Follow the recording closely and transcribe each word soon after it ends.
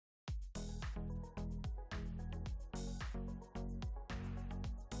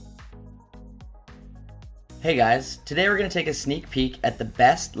Hey guys, today we're going to take a sneak peek at the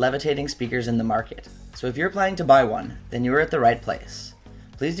best levitating speakers in the market. So if you're planning to buy one, then you are at the right place.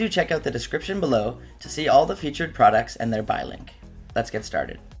 Please do check out the description below to see all the featured products and their buy link. Let's get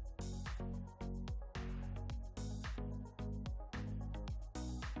started.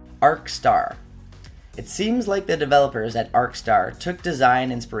 ArcStar. It seems like the developers at ArcStar took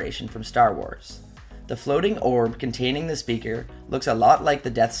design inspiration from Star Wars. The floating orb containing the speaker looks a lot like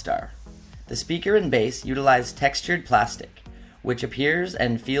the Death Star. The speaker and base utilize textured plastic, which appears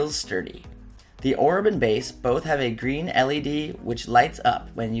and feels sturdy. The orb and base both have a green LED which lights up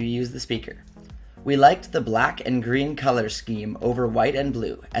when you use the speaker. We liked the black and green color scheme over white and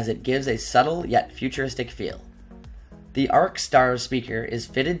blue as it gives a subtle yet futuristic feel. The ArcStar speaker is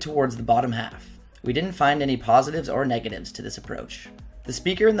fitted towards the bottom half. We didn't find any positives or negatives to this approach. The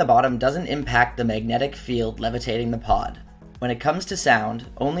speaker in the bottom doesn't impact the magnetic field levitating the pod. When it comes to sound,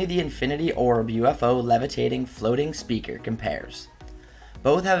 only the Infinity Orb UFO levitating floating speaker compares.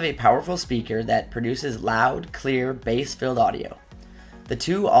 Both have a powerful speaker that produces loud, clear, bass-filled audio. The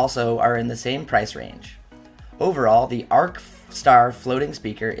two also are in the same price range. Overall, the ArcStar floating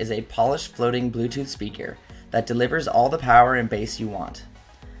speaker is a polished floating Bluetooth speaker that delivers all the power and bass you want.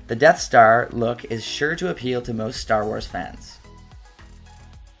 The Death Star look is sure to appeal to most Star Wars fans.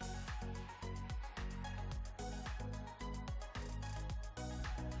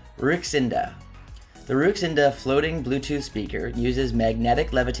 RUIXINDA. The RUIXINDA floating Bluetooth speaker uses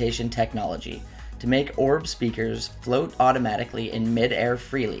magnetic levitation technology to make orb speakers float automatically in mid-air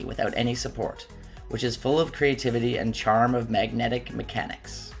freely without any support, which is full of creativity and charm of magnetic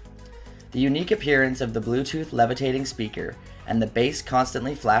mechanics. The unique appearance of the Bluetooth levitating speaker and the base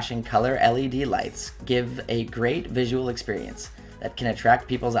constantly flashing color LED lights give a great visual experience that can attract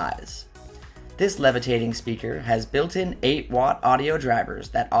people's eyes. This levitating speaker has built-in 8-watt audio drivers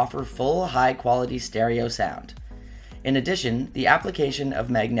that offer full high-quality stereo sound. In addition, the application of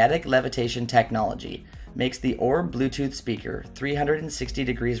magnetic levitation technology makes the Orb Bluetooth speaker 360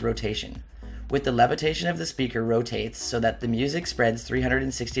 degrees rotation, with the levitation of the speaker rotates so that the music spreads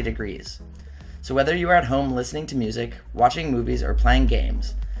 360 degrees. So whether you are at home listening to music, watching movies, or playing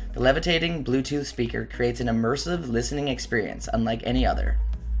games, the levitating Bluetooth speaker creates an immersive listening experience unlike any other.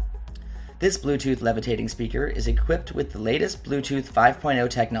 This Bluetooth levitating speaker is equipped with the latest Bluetooth 5.0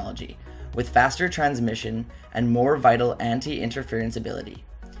 technology, with faster transmission and more vital anti-interference ability.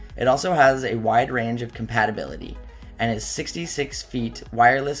 It also has a wide range of compatibility and is 66 feet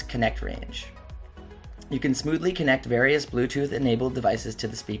wireless connect range. You can smoothly connect various Bluetooth-enabled devices to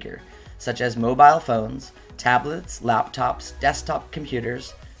the speaker, such as mobile phones, tablets, laptops, desktop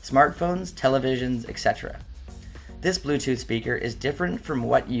computers, smartphones, televisions, etc. This Bluetooth speaker is different from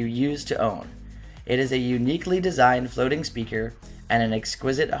what you used to own. It is a uniquely designed floating speaker and an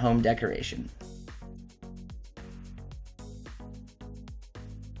exquisite home decoration.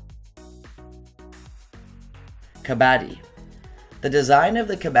 KABADDI. The design of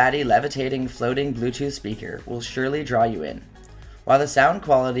the KABADDI levitating floating Bluetooth speaker will surely draw you in, while the sound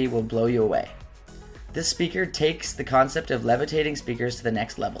quality will blow you away. This speaker takes the concept of levitating speakers to the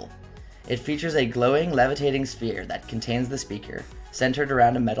next level. It features a glowing levitating sphere that contains the speaker, centered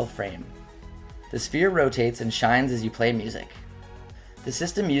around a metal frame. The sphere rotates and shines as you play music. The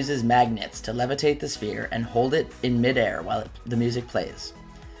system uses magnets to levitate the sphere and hold it in midair while the music plays.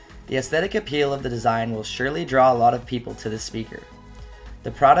 The aesthetic appeal of the design will surely draw a lot of people to this speaker.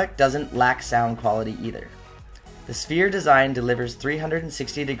 The product doesn't lack sound quality either. The sphere design delivers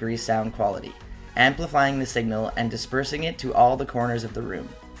 360 degree sound quality, amplifying the signal and dispersing it to all the corners of the room.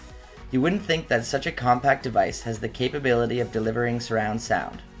 You wouldn't think that such a compact device has the capability of delivering surround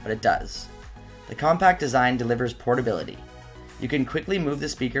sound, but it does. The compact design delivers portability. You can quickly move the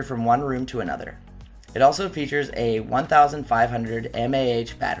speaker from one room to another. It also features a 1500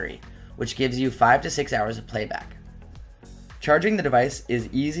 mAh battery, which gives you 5 to 6 hours of playback. Charging the device is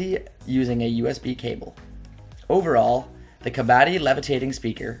easy using a USB cable. Overall, the KABADDI levitating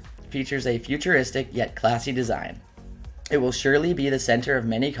speaker features a futuristic yet classy design. It will surely be the center of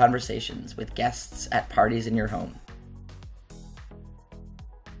many conversations with guests at parties in your home.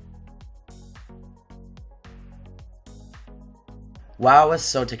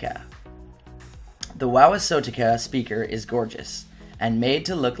 WOWESOTICA. The WOWESOTICA speaker is gorgeous and made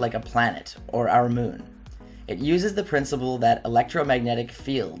to look like a planet or our moon. It uses the principle that electromagnetic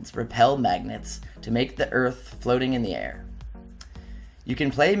fields repel magnets to make the Earth floating in the air. You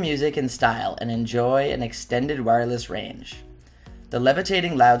can play music in style and enjoy an extended wireless range. The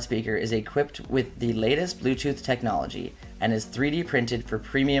levitating loudspeaker is equipped with the latest Bluetooth technology and is 3D printed for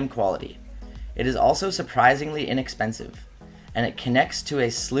premium quality. It is also surprisingly inexpensive, and it connects to a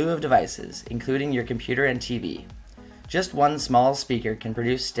slew of devices, including your computer and TV. Just one small speaker can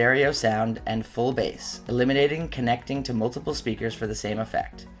produce stereo sound and full bass, eliminating connecting to multiple speakers for the same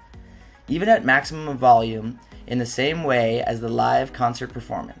effect. Even at maximum volume, in the same way as the live concert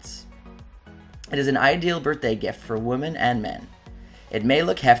performance. It is an ideal birthday gift for women and men. It may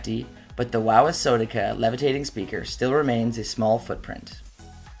look hefty, but the WOWESOTICA levitating speaker still remains a small footprint.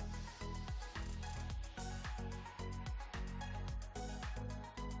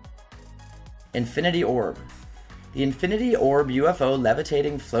 Infinity Orb. The Infinity Orb UFO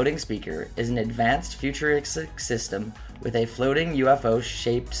levitating floating speaker is an advanced futuristic system with a floating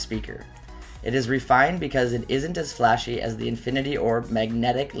UFO-shaped speaker. It is refined because it isn't as flashy as the Infinity Orb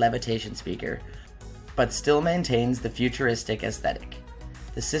magnetic levitation speaker, but still maintains the futuristic aesthetic.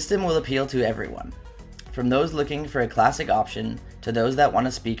 The system will appeal to everyone, from those looking for a classic option to those that want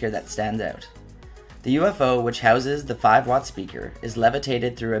a speaker that stands out. The UFO, which houses the 5-watt speaker, is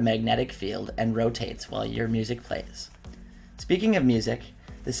levitated through a magnetic field and rotates while your music plays. Speaking of music,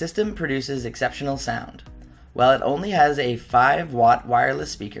 the system produces exceptional sound. While it only has a 5-watt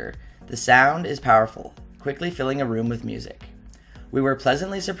wireless speaker, the sound is powerful, quickly filling a room with music. We were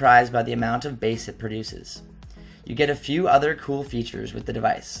pleasantly surprised by the amount of bass it produces. You get a few other cool features with the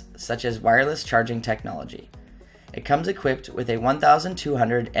device, such as wireless charging technology. It comes equipped with a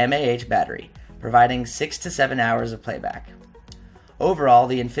 1200 mAh battery, providing 6 to 7 hours of playback. Overall,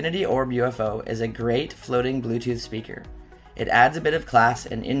 the Infinity Orb UFO is a great floating Bluetooth speaker. It adds a bit of class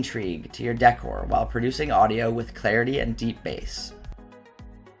and intrigue to your decor while producing audio with clarity and deep bass.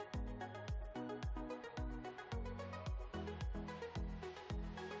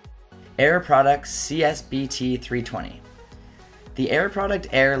 Air Products CSBT-320. The Air Product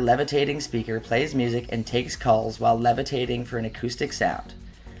Air levitating speaker plays music and takes calls while levitating for an acoustic sound.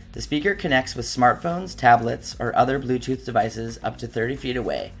 The speaker connects with smartphones, tablets, or other Bluetooth devices up to 30 feet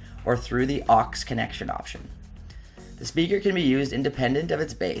away, or through the aux connection option. The speaker can be used independent of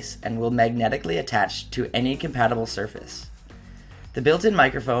its base and will magnetically attach to any compatible surface. The built-in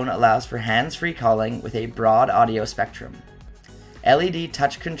microphone allows for hands-free calling with a broad audio spectrum. LED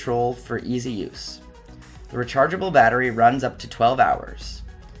touch control for easy use. The rechargeable battery runs up to 12 hours.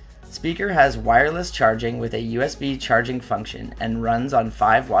 Speaker has wireless charging with a USB charging function and runs on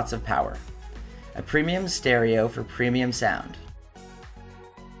 5 watts of power. A premium stereo for premium sound.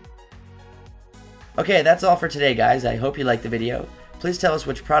 Okay, that's all for today, guys. I hope you liked the video. Please tell us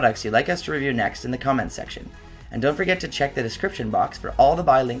which products you'd like us to review next in the comments section. And don't forget to check the description box for all the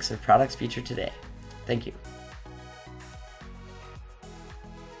buy links of products featured today. Thank you.